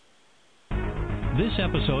This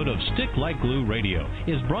episode of Stick Like Glue Radio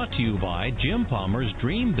is brought to you by Jim Palmer's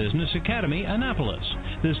Dream Business Academy, Annapolis.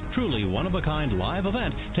 This truly one-of-a-kind live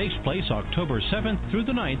event takes place October 7th through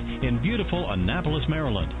the 9th in beautiful Annapolis,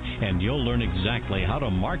 Maryland. And you'll learn exactly how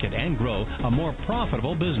to market and grow a more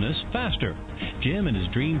profitable business faster. Jim and his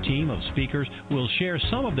dream team of speakers will share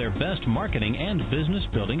some of their best marketing and business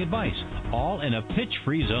building advice, all in a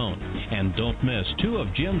pitch-free zone. And don't miss two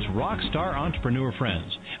of Jim's rock star entrepreneur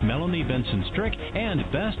friends, Melanie Benson-Strick and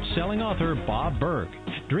best-selling author Bob Berg.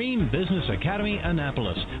 Dream Business Academy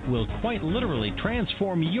Annapolis will quite literally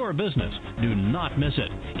transform your business. Do not miss it.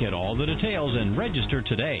 Get all the details and register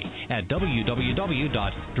today at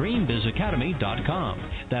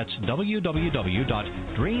www.dreambizacademy.com. That's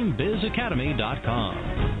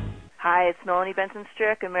www.dreambizacademy.com. Hi, it's Melanie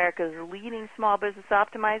Benson-Strick, America's leading small business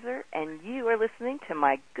optimizer, and you are listening to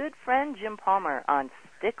my good friend Jim Palmer on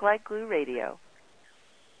Stick Like Glue Radio.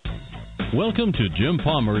 Welcome to Jim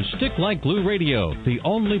Palmer's Stick Like Glue Radio, the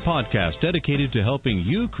only podcast dedicated to helping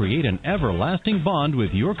you create an everlasting bond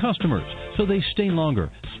with your customers so they stay longer,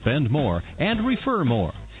 spend more, and refer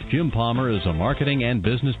more. Jim Palmer is a marketing and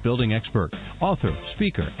business building expert, author,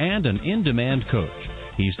 speaker, and an in-demand coach.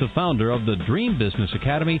 He's the founder of the Dream Business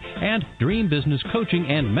Academy and Dream Business Coaching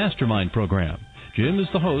and Mastermind Program. Jim is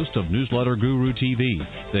the host of Newsletter Guru TV,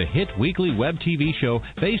 the hit weekly web TV show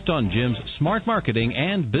based on Jim's smart marketing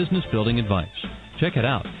and business building advice. Check it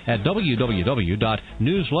out at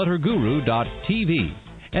www.newsletterguru.tv.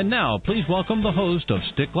 And now, please welcome the host of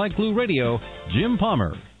Stick Like Glue Radio, Jim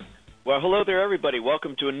Palmer. Well, hello there, everybody.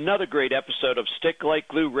 Welcome to another great episode of Stick Like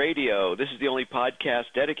Glue Radio. This is the only podcast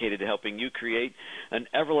dedicated to helping you create an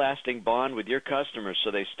everlasting bond with your customers so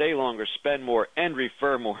they stay longer, spend more, and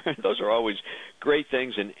refer more. Those are always great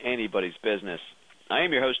things in anybody's business. I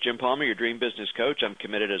am your host, Jim Palmer, your Dream Business Coach. I'm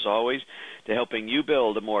committed, as always, to helping you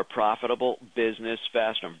build a more profitable business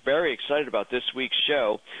faster. I'm very excited about this week's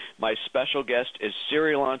show. My special guest is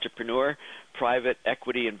serial entrepreneur, private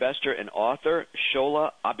equity investor, and author,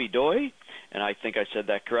 Shola Abidoye. And I think I said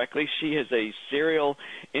that correctly. She is a serial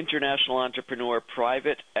international entrepreneur,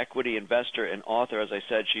 private equity investor, and author. As I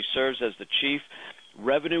said, she serves as the chief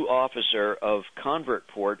revenue officer of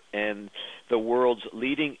ConvertPort and the world's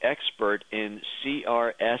leading expert in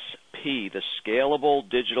CRSP, the Scalable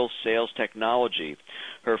Digital Sales Technology.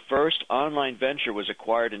 Her first online venture was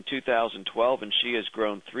acquired in 2012, and she has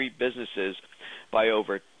grown three businesses by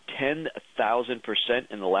over 10,000%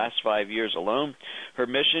 in the last 5 years alone. Her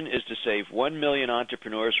mission is to save 1 million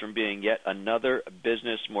entrepreneurs from being yet another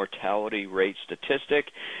business mortality rate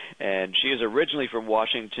statistic. And she is originally from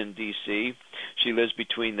Washington, D.C. She lives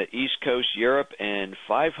between the East Coast, Europe, and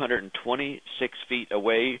 526 feet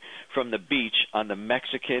away from the beach on the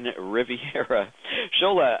Mexican Riviera.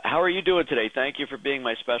 Shola, how are you doing today? Thank you for being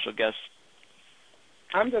my special guest.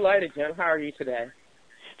 I'm delighted, Jim. How are you today?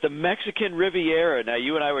 The Mexican Riviera. Now,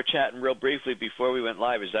 you and I were chatting real briefly before we went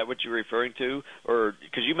live. Is that what you're referring to? Or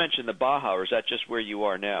because you mentioned the Baja, or is that just where you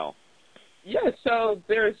are now? Yeah, so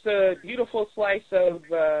there's a beautiful slice of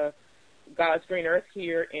God's green earth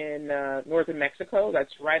here in northern Mexico.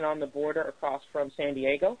 That's right on the border across from San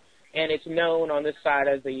Diego. And it's known on this side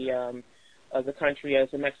of the country as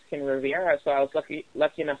the Mexican Riviera. So I was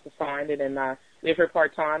lucky enough to find it, and I live here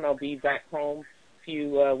part-time. I'll be back home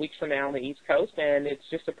few weeks from now on the East Coast, and it's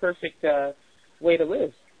just a perfect way to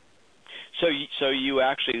live. So you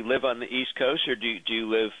actually live on the East Coast, or do you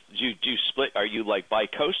split? Are you like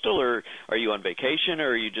bi-coastal, or are you on vacation,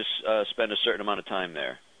 or you just spend a certain amount of time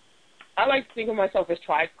there? I like to think of myself as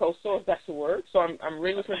tri-coastal, if that's the word. So I'm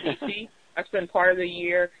really from D.C. I spend part of the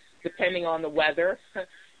year, depending on the weather,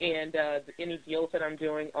 and any deals that I'm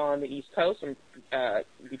doing on the East Coast,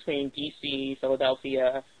 between D.C.,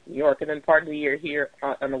 Philadelphia, New York, and then part of the year here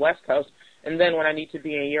on the West Coast. And then when I need to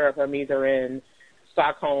be in Europe, I'm either in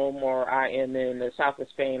Stockholm or I am in the south of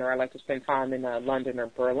Spain, or I like to spend time in London or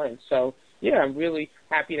Berlin. So, yeah, I'm really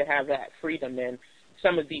happy to have that freedom. And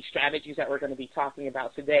some of the strategies that we're going to be talking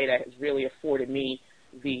about today that has really afforded me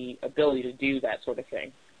the ability to do that sort of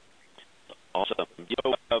thing. Awesome.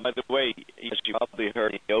 By the way, as you probably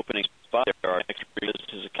heard in the opening spot, there are next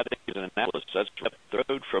business academies in Annapolis. That's up the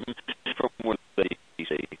road from where they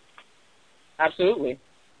D.C. Absolutely.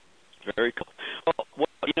 Very cool. Well,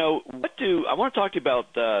 I want to talk to you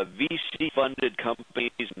about VC-funded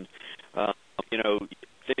companies, and I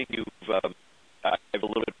think I have a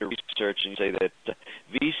little bit of research and say that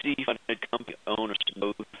VC-funded company owners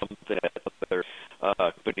know something that other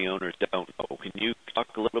company owners don't know. Can you talk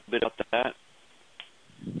a little bit about that?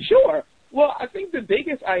 Sure. Well, I think the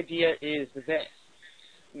biggest idea is this.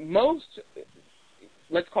 Most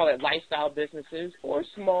let's call it lifestyle businesses or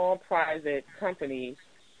small private companies,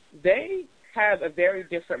 they have a very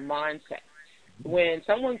different mindset. When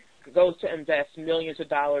someone goes to invest millions of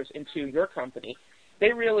dollars into your company,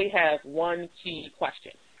 they really have one key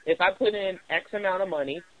question. If I put in X amount of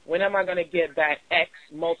money, when am I going to get back X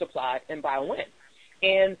multiplied and by when?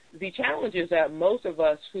 And the challenge is that most of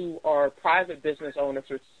us who are private business owners,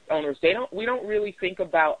 we don't really think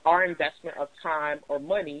about our investment of time or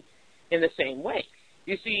money in the same way.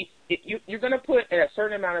 You see, you're going to put a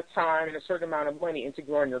certain amount of time and a certain amount of money into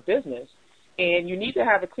growing your business, and you need to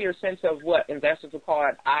have a clear sense of what investors will call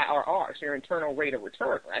an IRR, so your internal rate of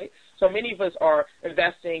return, right? So many of us are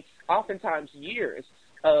investing oftentimes years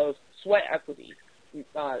of sweat equity,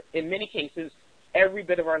 in many cases, every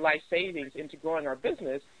bit of our life savings into growing our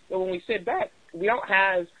business. But when we sit back, we don't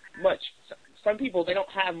have much. Some people, they don't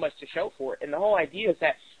have much to show for it. And the whole idea is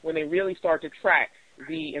that when they really start to track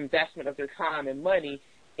the investment of their time and money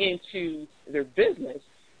into their business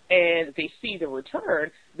and they see the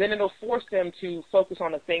return, then it'll force them to focus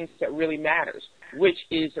on the things that really matters, which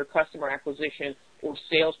is their customer acquisition or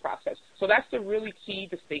sales process. So that's the really key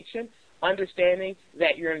distinction, understanding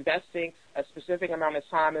that you're investing a specific amount of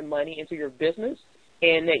time and money into your business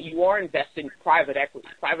and that you are investing private equity.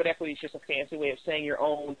 Private equity is just a fancy way of saying your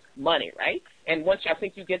own money, right? And once I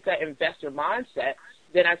think you get that investor mindset,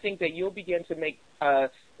 then I think that you'll begin to make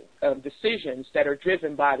decisions that are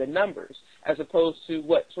driven by the numbers as opposed to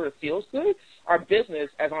what sort of feels good. Our business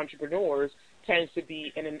as entrepreneurs tends to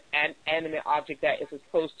be an animate object that is as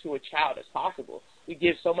close to a child as possible. We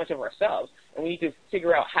give so much of ourselves, and we need to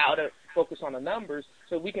figure out how to focus on the numbers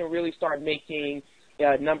so we can really start making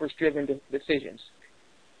numbers-driven decisions.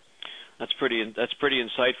 That's pretty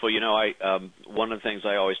insightful. You know, one of the things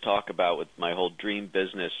I always talk about with my whole dream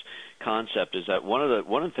business concept is that one of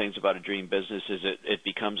the things about a dream business is it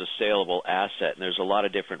becomes a saleable asset, and there's a lot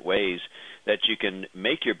of different ways that you can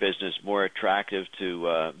make your business more attractive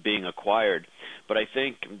to being acquired. But I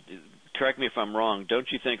think, correct me if I'm wrong, don't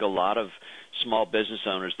you think a lot of small business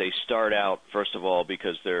owners, they start out, first of all,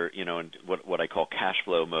 because they're, in what I call cash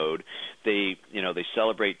flow mode. They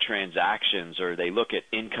celebrate transactions, or they look at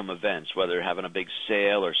income events, whether they're having a big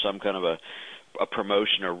sale or some kind of a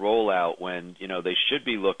promotion or rollout, when, they should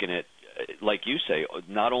be looking at, like you say,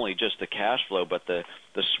 not only just the cash flow, but the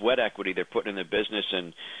sweat equity they're putting in the business.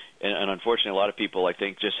 And unfortunately, a lot of people, I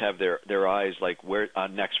think, just have their eyes like where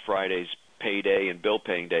on next Friday's payday and bill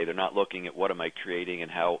paying day. They're not looking at what am I creating and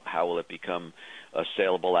how will it become a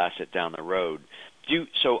saleable asset down the road.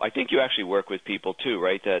 So I think you actually work with people too,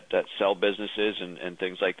 right, that sell businesses and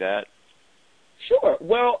things like that? Sure.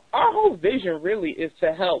 Well, our whole vision really is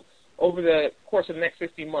to help over the course of the next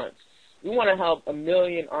 50 months. We want to help 1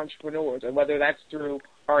 million entrepreneurs, and whether that's through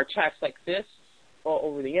our chats like this or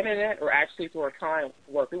over the Internet or actually through our client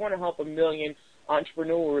work, we want to help 1 million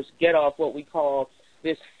entrepreneurs get off what we call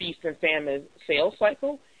this feast and famine sales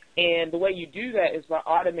cycle. And the way you do that is by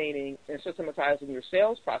automating and systematizing your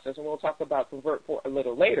sales process, and we'll talk about ConvertPort a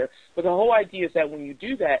little later. But the whole idea is that when you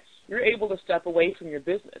do that, you're able to step away from your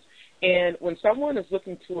business. And when someone is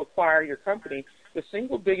looking to acquire your company, the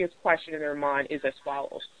single biggest question in their mind is as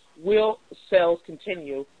follows: will sales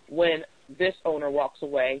continue when this owner walks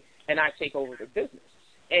away and I take over the business?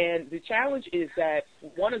 And the challenge is that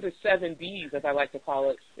one of the 7 Ds, as I like to call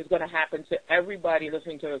it, is going to happen to everybody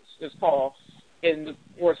listening to this call in the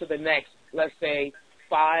course of the next, let's say,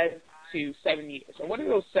 5 to 7 years. And what are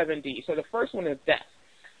those 7 Ds? So the first one is death.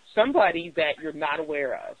 Somebody that you're not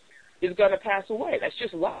aware of is going to pass away. That's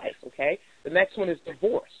just life, okay? The next one is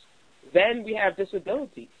divorce. Then we have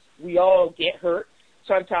disability. We all get hurt.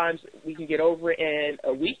 Sometimes we can get over it in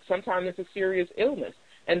a week. Sometimes it's a serious illness.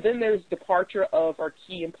 And then there's departure of our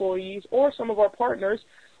key employees or some of our partners,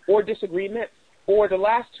 or disagreement, or the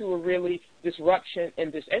last 2 are really disruption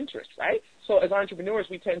and disinterest, right? So as entrepreneurs,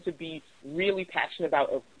 we tend to be really passionate about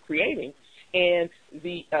creating. And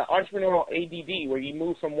the entrepreneurial ADD, where you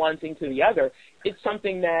move from one thing to the other, it's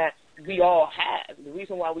something that we all have. The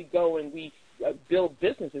reason why we go and we build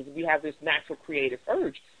businesses, we have this natural creative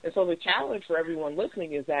urge. And so the challenge for everyone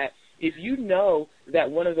listening is that if you know that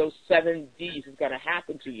one of those 7 Ds is going to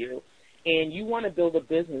happen to you, and you want to build a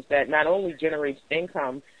business that not only generates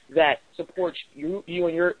income that supports you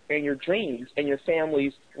and your dreams and your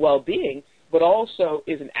family's well-being, but also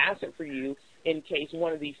is an asset for you in case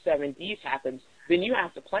one of these 7 Ds happens, then you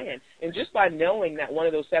have to plan. And just by knowing that one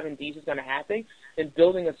of those 7 Ds is going to happen and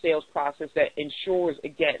building a sales process that ensures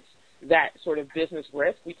against that sort of business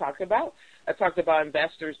risk we talked about. I talked about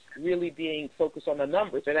investors really being focused on the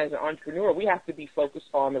numbers. And as an entrepreneur, we have to be focused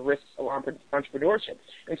on the risks of entrepreneurship.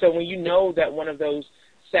 And so when you know that one of those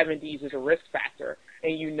 7 Ds is a risk factor,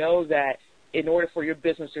 and you know that in order for your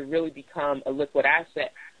business to really become a liquid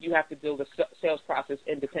asset, you have to build a sales process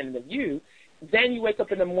independent of you, then you wake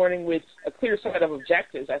up in the morning with a clear set of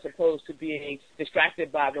objectives as opposed to being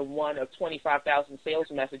distracted by the one of 25,000 sales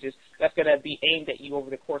messages that's going to be aimed at you over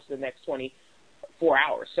the course of the next 24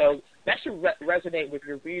 hours. So that should resonate with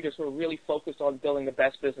your readers who are really focused on building the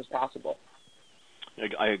best business possible.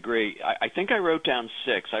 I agree. I think I wrote down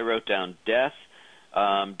 6. I wrote down death,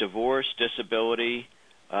 divorce, disability,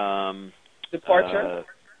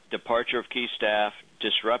 departure of key staff,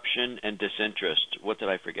 disruption, and disinterest. What did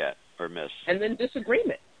I forget or miss? And then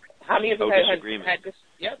disagreement. How many of you had this?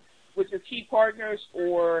 Yep, with your key partners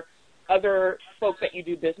or other folks that you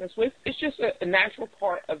do business with? It's just a natural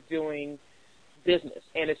part of doing business,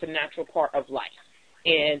 and it's a natural part of life.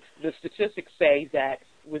 And the statistics say that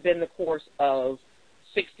within the course of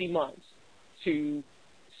 60 months to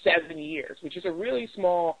 7 years, which is a really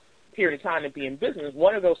small period of time to be in business,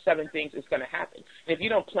 one of those 7 things is going to happen. And if you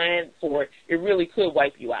don't plan for it, it really could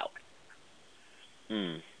wipe you out.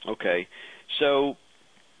 Okay. So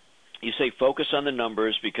you say focus on the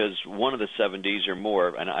numbers because one of the 70s or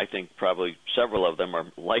more, and I think probably several of them are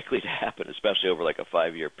likely to happen, especially over like a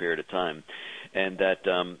 5-year period of time, and that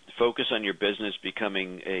focus on your business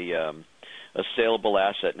becoming a saleable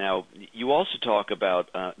asset. Now, you also talk about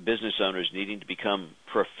business owners needing to become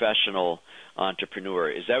professional entrepreneur.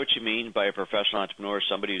 Is that what you mean by a professional entrepreneur?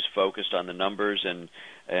 Somebody who's focused on the numbers and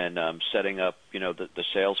setting up, the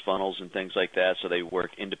sales funnels and things like that, so they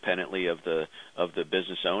work independently of the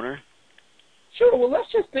business owner? Sure. Well, let's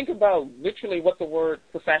just think about literally what the word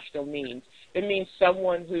professional means. It means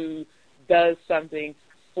someone who does something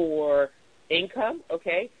for income,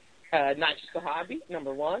 okay? Not just a hobby,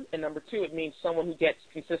 number one. And number two, it means someone who gets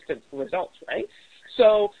consistent results, right?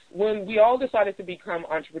 So when we all decided to become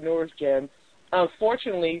entrepreneurs, Jim,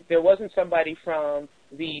 unfortunately, there wasn't somebody from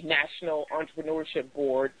the National Entrepreneurship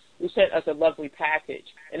Board who sent us a lovely package.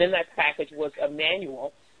 And in that package was a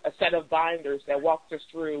manual, a set of binders that walked us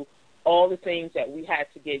through all the things that we had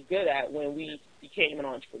to get good at when we became an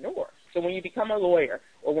entrepreneur. So when you become a lawyer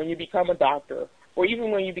or when you become a doctor or even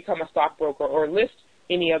when you become a stockbroker or list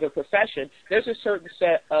any other profession, there's a certain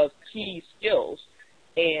set of key skills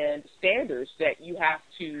and standards that you have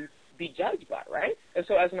to be judged by, right? And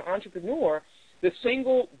so as an entrepreneur, the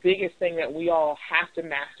single biggest thing that we all have to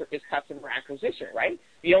master is customer acquisition, right?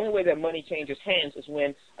 The only way that money changes hands is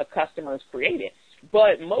when a customer is created.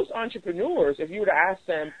 But most entrepreneurs, if you were to ask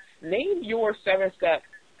them, name your 7-step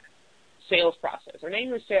sales process or name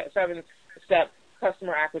your 7-step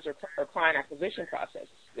customer acquisition or client acquisition process,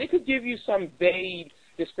 they could give you some vague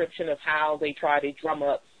description of how they try to drum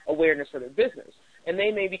up awareness for their business. And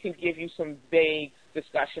they maybe can give you some vague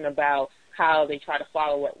discussion about how they try to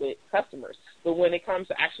follow up with customers. But when it comes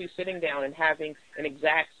to actually sitting down and having an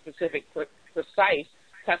exact, specific, precise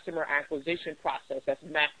customer acquisition process that's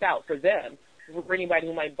mapped out for them, for anybody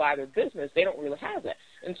who might buy their business, they don't really have that.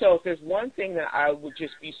 And so if there's one thing that I would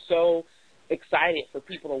just be so excited for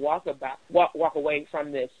people to walk away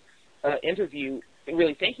from this interview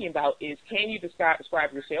really thinking about is, can you describe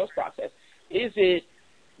your sales process? Is it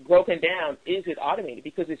broken down? Is it automated?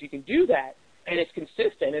 Because if you can do that and it's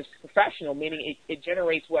consistent, it's professional, meaning it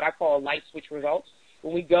generates what I call light switch results.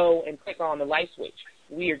 When we go and click on the light switch,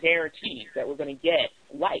 we are guaranteed that we're going to get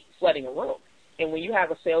light flooding a room. And when you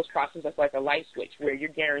have a sales process that's like a light switch where you're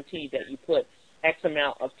guaranteed that you put X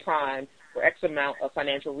amount of time or X amount of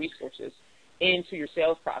financial resources into your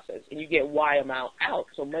sales process and you get Y amount out,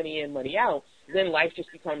 so money in, money out, then life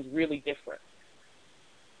just becomes really different.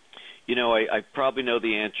 I probably know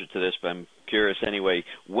the answer to this, but I'm curious anyway.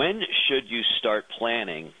 When should you start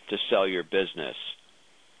planning to sell your business?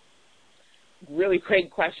 Really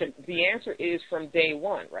great question. The answer is from day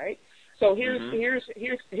one, right? So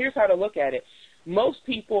here's how to look at it. Most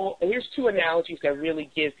people, here's 2 analogies that really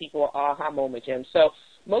give people an aha moment, Jim. So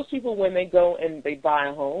most people, when they go and they buy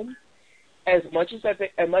a home, as much as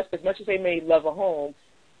they may love a home,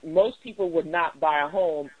 most people would not buy a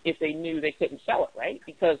home if they knew they couldn't sell it, right?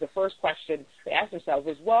 Because the first question they ask themselves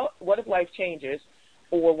is, well, what if life changes,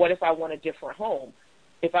 or what if I want a different home?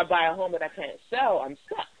 If I buy a home that I can't sell, I'm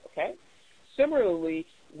stuck, okay? Similarly,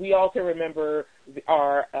 we all can remember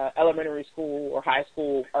our elementary school or high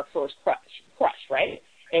school, our first crush, right?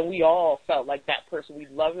 And we all felt like that person, we'd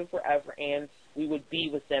love them forever, and we would be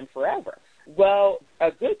with them forever. Well, a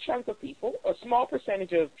good chunk of people, a small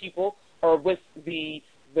percentage of people, are with the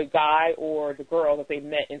guy or the girl that they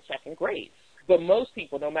met in 2nd grade. But most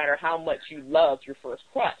people, no matter how much you loved your first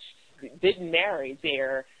crush, didn't marry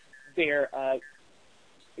their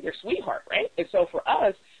sweetheart, right? And so for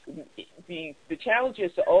us, the challenge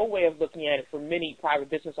is the old way of looking at it for many private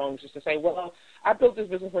business owners is to say, well, I built this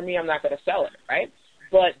business for me, I'm not going to sell it, right?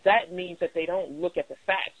 But that means that they don't look at the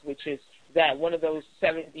facts, which is that one of those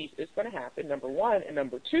 7 Ds is going to happen, number one. And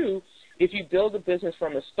number two, if you build a business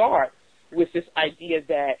from the start with this idea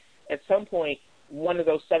that at some point one of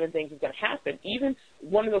those 7 things is going to happen, even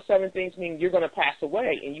one of those 7 things mean you're going to pass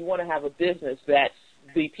away, and you want to have a business that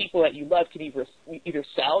the people that you love can either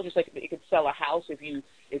sell, just like they could sell a house if you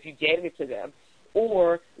gave it to them,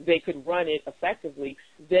 or they could run it effectively,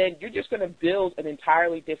 then you're just going to build an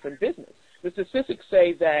entirely different business. The statistics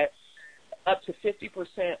say that up to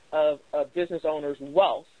 50% of a business owner's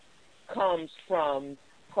wealth comes from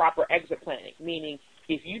proper exit planning, meaning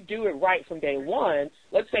if you do it right from day one,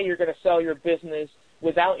 let's say you're going to sell your business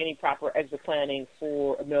without any proper exit planning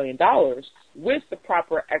for $1 million. With the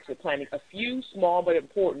proper exit planning, a few small but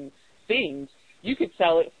important things, you could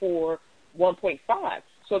sell it for 1.5.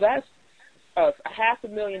 So that's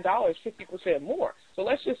 $500,000, 50% more. So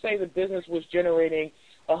let's just say the business was generating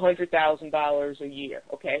 $100,000 a year,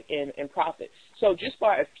 okay, in profit. So just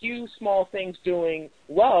by a few small things doing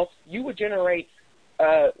well, you would generate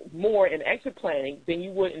more in exit planning than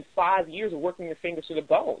you would in 5 years of working your fingers to the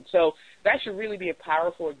bone. So that should really be a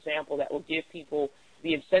powerful example that will give people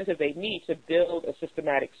the incentive they need to build a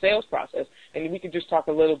systematic sales process. And we can just talk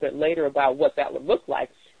a little bit later about what that would look like,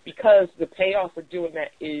 because the payoff for doing that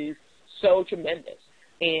is so tremendous.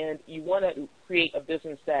 And you want to create a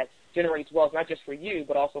business that generates wealth not just for you,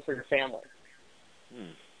 but also for your family.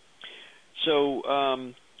 So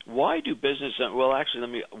why do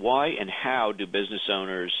why and how do business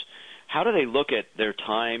owners, how do they look at their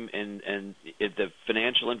time and the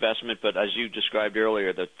financial investment, but as you described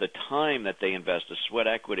earlier, the time that they invest, the sweat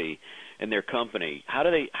equity in their company,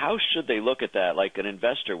 how should they look at that like an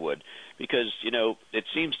investor would? Because, it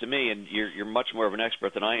seems to me, and you're much more of an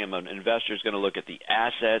expert than I am, an investor is going to look at the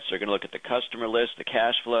assets, they're going to look at the customer list, the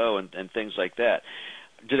cash flow, and things like that.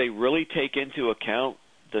 Do they really take into account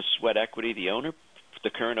the sweat equity the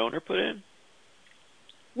current owner put in?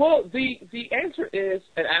 Well, the answer is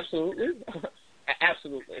an absolutely.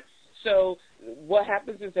 Absolutely. So what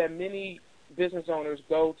happens is that many business owners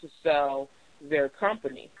go to sell their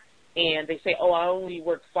company, and they say, I only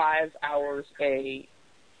work 5 hours a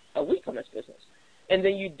week on this business. And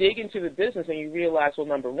then you dig into the business and you realize, well,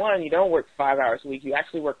 number one, you don't work 5 hours a week. You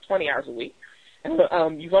actually work 20 hours a week.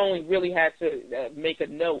 And you've only really had to make a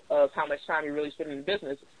note of how much time you really spend in the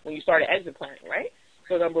business when you started exit planning, right?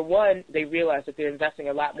 So number one, they realize that they're investing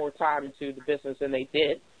a lot more time into the business than they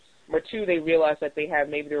did. Number two, they realize that they have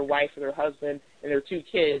maybe their wife or their husband and their 2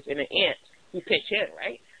 kids and an aunt who pitch in,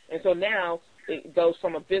 right? And so now it goes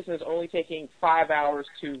from a business only taking 5 hours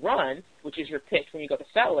to run, which is your pitch when you go to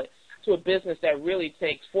sell it, to a business that really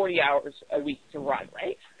takes 40 hours a week to run,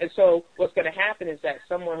 right? And so what's going to happen is that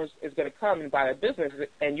someone is going to come and buy a business,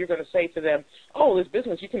 and you're going to say to them, this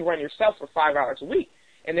business you can run yourself for 5 hours a week.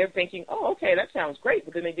 And they're thinking, okay, that sounds great.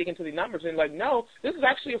 But then they dig into the numbers and like, no, this is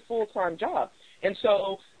actually a full-time job. And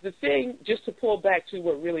so the thing, just to pull back to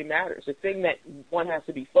what really matters, the thing that one has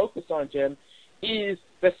to be focused on, Jim, is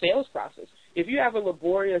the sales process. If you have a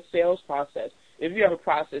laborious sales process, if you have a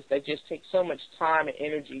process that just takes so much time and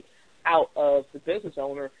energy out of the business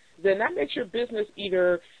owner, then that makes your business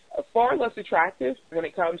either far less attractive when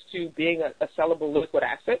it comes to being a sellable liquid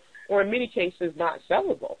asset, or in many cases not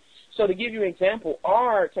sellable. So to give you an example,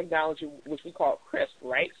 our technology, which we call CRISP,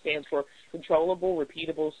 right, stands for Controllable,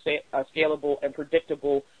 Repeatable, Scalable, and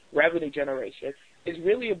Predictable Revenue Generation, is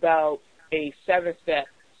really about a 7-step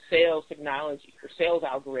sales technology or sales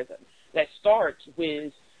algorithm that starts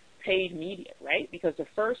with paid media, right? Because the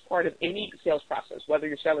first part of any sales process, whether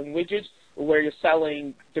you're selling widgets or where you're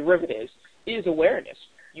selling derivatives, is awareness.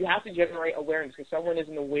 You have to generate awareness. If someone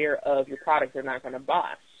isn't aware of your product, they're not going to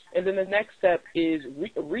buy. And then the next step is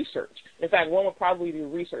research. In fact, one would probably do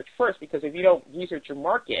research first, because if you don't research your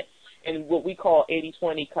market and what we call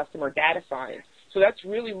 80-20 customer data science, so that's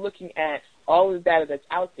really looking at all the data that's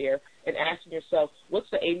out there and asking yourself, what's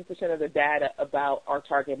the 80% of the data about our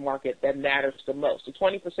target market that matters the most? The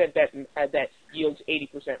 20% that yields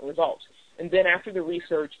 80% results. And then after the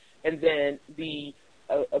research and then the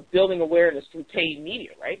building awareness through paid media,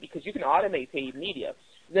 right? Because you can automate paid media.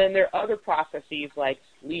 Then there are other processes like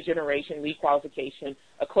lead generation, lead qualification,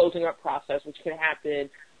 a closing up process, which can happen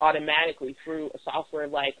automatically through a software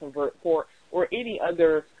like ConvertPort or any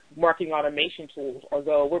other marketing automation tools,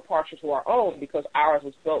 although we're partial to our own because ours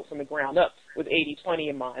was built from the ground up with 80-20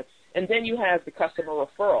 in mind. And then you have the customer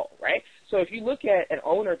referral, right? So if you look at an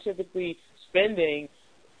owner typically spending,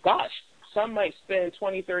 some might spend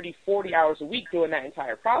 20, 30, 40 hours a week doing that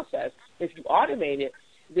entire process. If you automate it,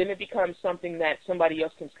 then it becomes something that somebody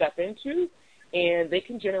else can step into, and they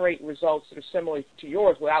can generate results that are similar to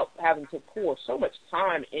yours without having to pour so much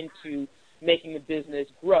time into making the business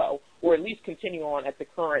grow, or at least continue on at the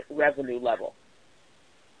current revenue level.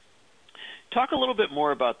 Talk a little bit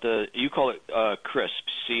more about you call it CRISP,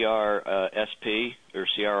 C-R-S-P or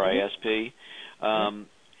C-R-I-S-P.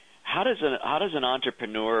 How does an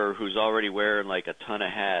entrepreneur who's already wearing like a ton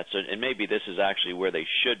of hats, and maybe this is actually where they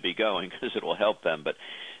should be going because it will help them, but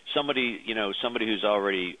somebody who's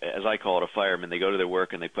already, as I call it, a fireman, they go to their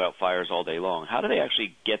work and they put out fires all day long. How do they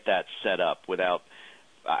actually get that set up without,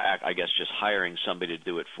 I guess, just hiring somebody to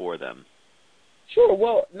do it for them? Sure.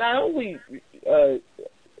 Well, not only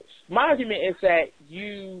my argument is that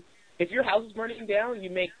if your house is burning down, you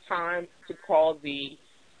make time to call the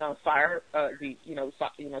firemen,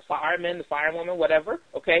 the firewoman, whatever.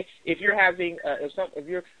 Okay. If you're having, if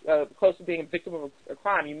you're close to being a victim of a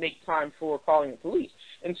crime, you make time for calling the police.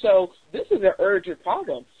 And so this is an urgent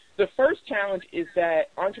problem. The first challenge is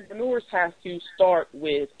that entrepreneurs have to start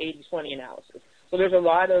with 80-20 analysis. So there's a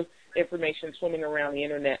lot of information swimming around the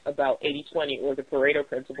internet about 80-20 or the Pareto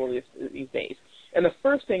principle these days. And the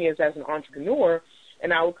first thing is, as an entrepreneur,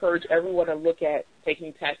 and I would encourage everyone to look at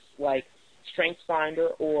taking tests like StrengthsFinder,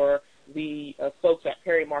 or the folks at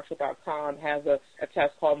PerryMarshall.com have a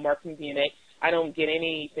test called Marketing DNA. I don't get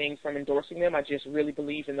anything from endorsing them. I just really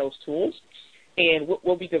believe in those tools. And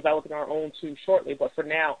we'll be developing our own too shortly, but for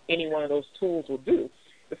now, any one of those tools will do.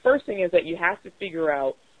 The first thing is that you have to figure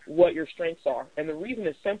out what your strengths are. And the reason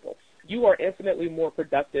is simple. You are infinitely more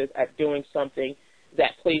productive at doing something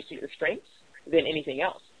that plays to your strengths than anything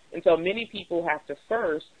else. And so many people have to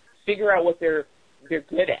first figure out what they're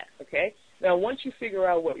good at, okay? Now, once you figure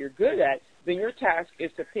out what you're good at, then your task is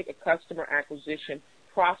to pick a customer acquisition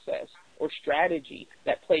process or strategy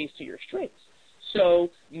that plays to your strengths. So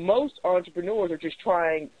most entrepreneurs are just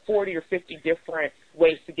trying 40 or 50 different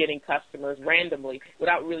ways to getting customers randomly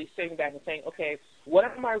without really sitting back and saying, okay, what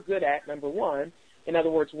am I good at, number one? In other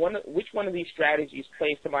words, which one of these strategies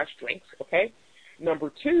plays to my strengths, okay?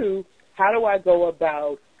 Number two, how do I go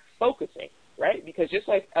about focusing, right? Because just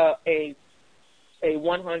like a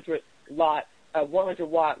 100-watt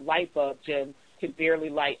light bulb, Jim, can barely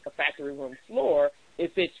light a factory room floor.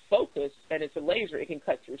 If it's focused and it's a laser, it can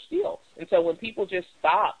cut through steel. And so when people just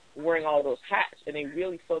stop wearing all those hats and they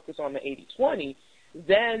really focus on the 80-20,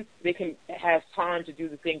 then they can have time to do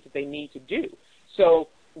the things that they need to do. So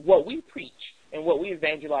what we preach and what we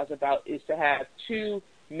evangelize about is to have two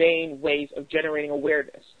main ways of generating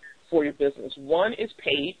awareness for your business. One is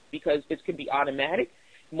paid, because it can be automatic,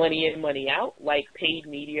 money in, money out, like paid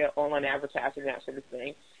media, online advertising, that sort of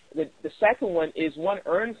thing. The second one is one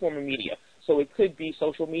earned form of media. So it could be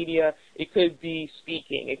social media, it could be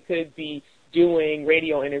speaking, it could be doing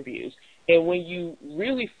radio interviews. And when you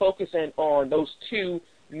really focus in on those two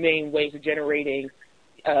main ways of generating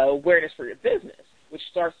awareness for your business, which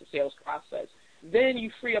starts the sales process, then you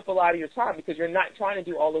free up a lot of your time, because you're not trying to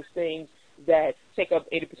do all those things that take up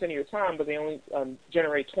 80% of your time, but they only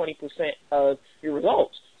generate 20% of your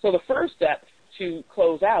results. So the first step to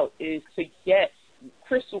close out is to get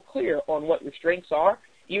crystal clear on what your strengths are.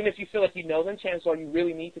 Even if you feel like you know them, chances are you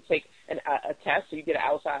really need to take a test so you get an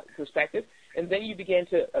outside perspective. And then you begin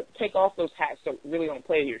to take off those hats that really don't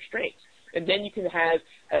play to your strengths. And then you can have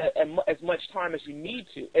as much time as you need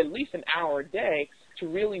to, at least an hour a day, to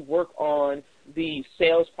really work on the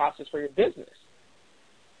sales process for your business.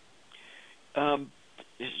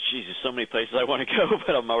 Jesus, so many places I want to go,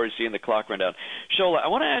 but I'm already seeing the clock run down. Shola, I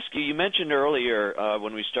want to ask you mentioned earlier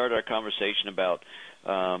when we started our conversation about,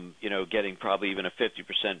 getting probably even a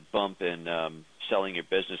 50% bump in selling your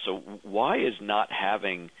business. So why is not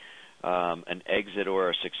having an exit or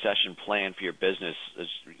a succession plan for your business,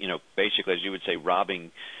 basically, as you would say,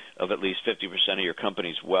 robbing of at least 50% of your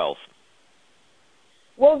company's wealth?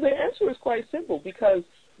 Well, the answer is quite simple, because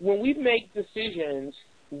when we make decisions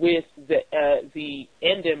with the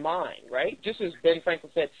end in mind, right? Just as Ben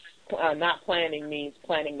Franklin said, not planning means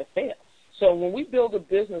planning to fail. So when we build a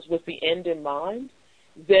business with the end in mind,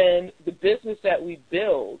 then the business that we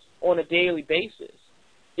build on a daily basis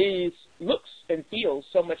looks and feels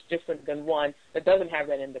so much different than one that doesn't have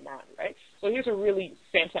that end in mind, right? So here's a really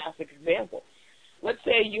fantastic example. Let's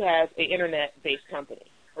say you have an internet-based company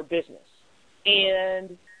or business,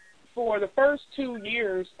 and for the first 2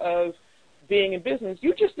 years of being in business,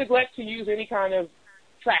 you just neglect to use any kind of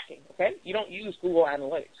tracking, okay? You don't use Google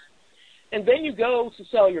Analytics. And then you go to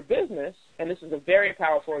sell your business, and this is a very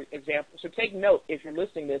powerful example, so take note if you're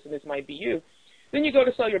listening to this, and this might be you. Then you go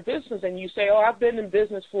to sell your business, and you say, I've been in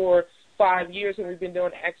business for 5 years, and we've been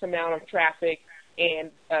doing X amount of traffic,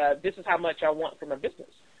 and this is how much I want for my business.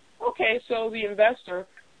 Okay, so the investor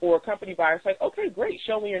or company buyer is like, okay, great,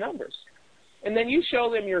 show me your numbers. And then you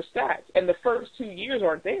show them your stats, and the first 2 years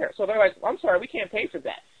aren't there. So they're like, I'm sorry, we can't pay for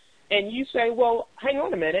that. And you say, well, hang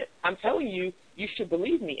on a minute. I'm telling you, you should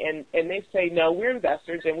believe me. And they say, no, we're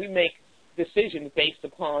investors, and we make decisions based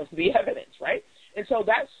upon the evidence, right? And so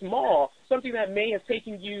that's small, something that may have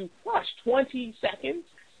taken you, 20 seconds,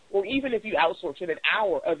 or even if you outsource it, an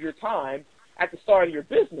hour of your time at the start of your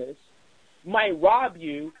business, might rob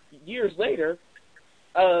you years later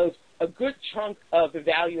of a good chunk of the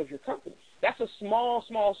value of your company. That's a small,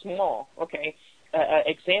 okay,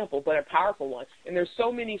 example, but a powerful one. And there's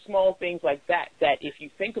so many small things like that if you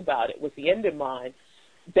think about it with the end in mind,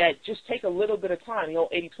 that just take a little bit of time,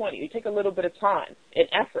 80-20. They take a little bit of time and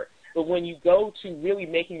effort. But when you go to really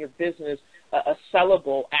making your business a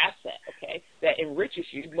sellable asset, okay, that enriches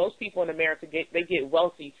you, most people in America get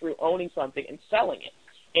wealthy through owning something and selling it.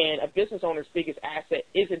 And a business owner's biggest asset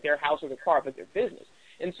isn't their house or their car, but their business.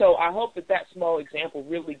 And so I hope that small example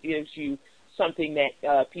really gives you something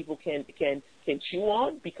that people can chew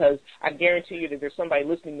on, because I guarantee you that there's somebody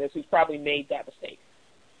listening to this who's probably made that mistake.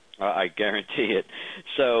 I guarantee it.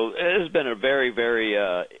 So it has been a very, very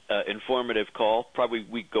informative call. Probably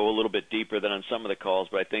we go a little bit deeper than on some of the calls,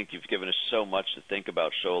 but I think you've given us so much to think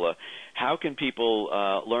about, Shola. How can people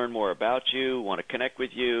learn more about you, want to connect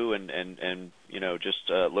with you, and just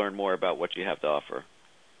learn more about what you have to offer?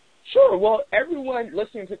 Sure. Well, everyone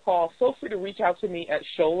listening to the call, feel free to reach out to me at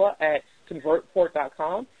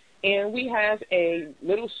shola@convertport.com, and we have a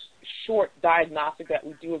little short diagnostic that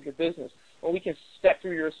we do of your business, where we can step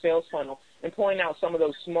through your sales funnel and point out some of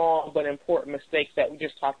those small but important mistakes that we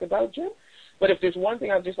just talked about, Jim. But if there's one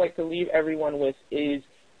thing I'd just like to leave everyone with is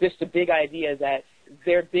just the big idea that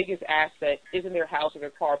their biggest asset isn't their house or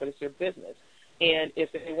their car, but it's their business. And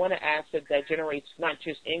if they want an asset that generates not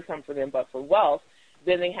just income for them but for wealth,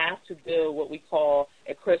 then they have to build what we call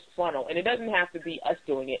a crisp funnel. And it doesn't have to be us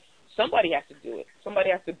doing it. Somebody has to do it. Somebody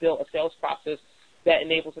has to build a sales process that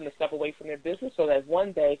enables them to step away from their business, so that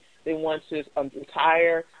one day they want to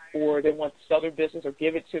retire, or they want to sell their business or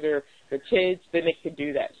give it to their kids, then they can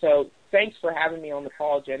do that. So thanks for having me on the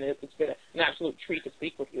call, Jen. It's been an absolute treat to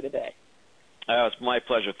speak with you today. It's my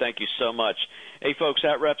pleasure. Thank you so much. Hey, folks,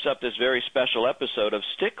 that wraps up this very special episode of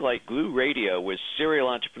Stick Like Glue Radio with serial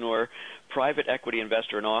entrepreneur, private equity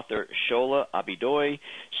investor, and author Shola Abidoye.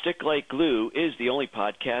 Stick Like Glue is the only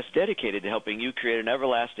podcast dedicated to helping you create an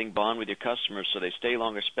everlasting bond with your customers so they stay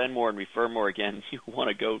longer, spend more, and refer more. Again, you want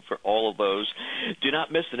to go for all of those. Do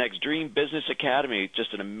not miss the next Dream Business Academy.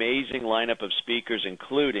 Just an amazing lineup of speakers,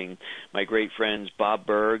 including my great friends Bob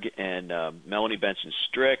Berg and Melanie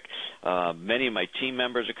Benson-Strick. Many of my team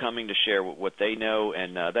members are coming to share what they know,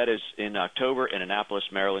 and that is in October in Annapolis,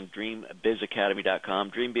 Maryland.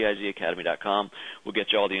 DreamBizAcademy.com, DreamBizAcademy.com. We'll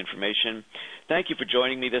get you all the information. Thank you for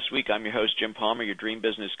joining me this week. I'm your host, Jim Palmer, your Dream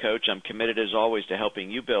Business Coach. I'm committed, as always, to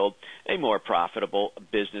helping you build a more profitable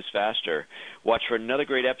business faster. Watch for another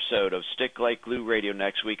great episode of Stick Like Glue Radio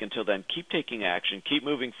next week. Until then, keep taking action, keep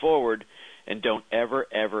moving forward, and don't ever,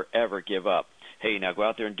 ever, ever give up. Hey, now go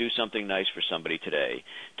out there and do something nice for somebody today.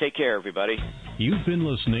 Take care, everybody. You've been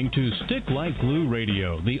listening to Stick Like Glue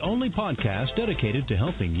Radio, the only podcast dedicated to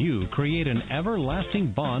helping you create an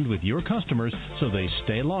everlasting bond with your customers so they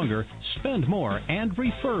stay longer, spend more, and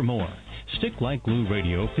refer more. Stick Like Glue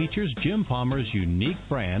Radio features Jim Palmer's unique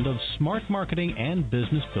brand of smart marketing and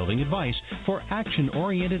business building advice for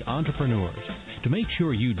action-oriented entrepreneurs. To make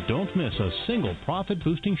sure you don't miss a single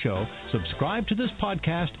profit-boosting show, subscribe to this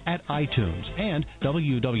podcast at iTunes and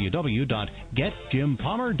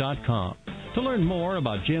www.getjimpalmer.com. To learn more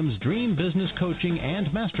about Jim's Dream Business Coaching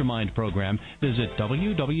and Mastermind program, visit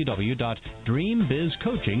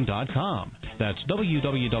www.dreambizcoaching.com. That's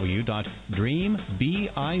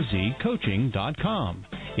www.dreambizcoaching.com.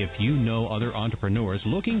 If you know other entrepreneurs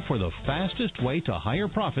looking for the fastest way to higher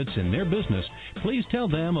profits in their business, please tell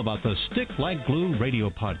them about the Stick Like Glue Radio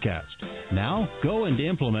podcast. Now, go and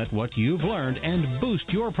implement what you've learned and boost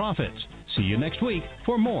your profits. See you next week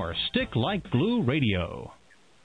for more Stick Like Glue Radio.